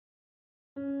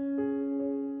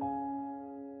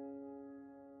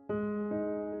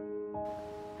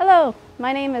Hello,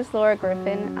 my name is Laura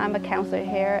Griffin. I'm a counselor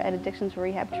here at Addictions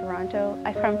Rehab Toronto.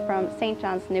 I come from St.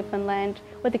 John's, Newfoundland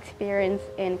with experience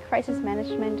in crisis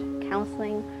management,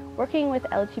 counseling, working with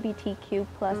LGBTQ+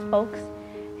 folks,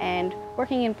 and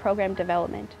working in program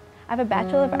development. I have a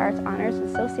Bachelor of Arts Honors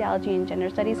in Sociology and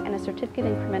Gender Studies and a certificate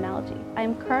in Criminology. I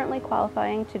am currently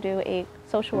qualifying to do a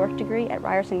social work degree at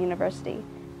Ryerson University.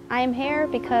 I am here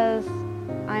because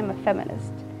I'm a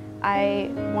feminist. I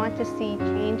want to see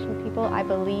change in people. I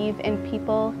believe in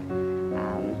people.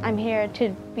 I'm here to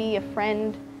be a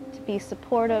friend, to be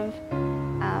supportive.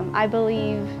 I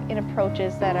believe in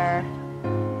approaches that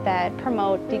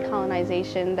promote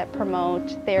decolonization, that promote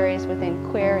theories within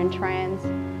queer and trans,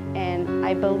 and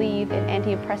I believe in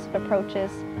anti-oppressive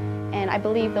approaches, and I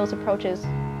believe those approaches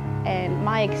and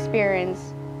my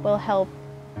experience will help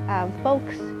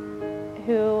folks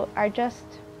who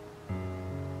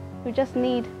just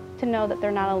need to know that they're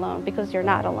not alone, because you're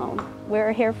not alone.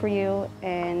 We're here for you,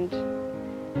 and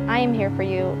I am here for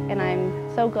you, and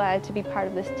I'm so glad to be part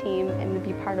of this team and to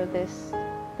be part of this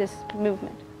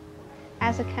movement.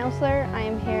 As a counselor, I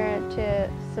am here to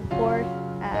support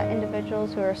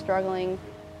individuals who are struggling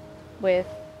with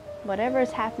whatever is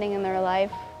happening in their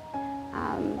life.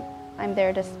 I'm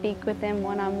there to speak with them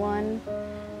one-on-one,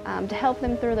 to help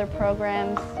them through their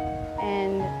programs,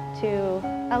 and to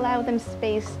allow them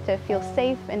space to feel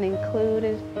safe and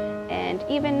included, and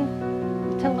even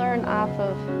to learn off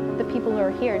of the people who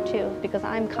are here too, because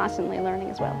I'm constantly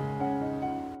learning as well.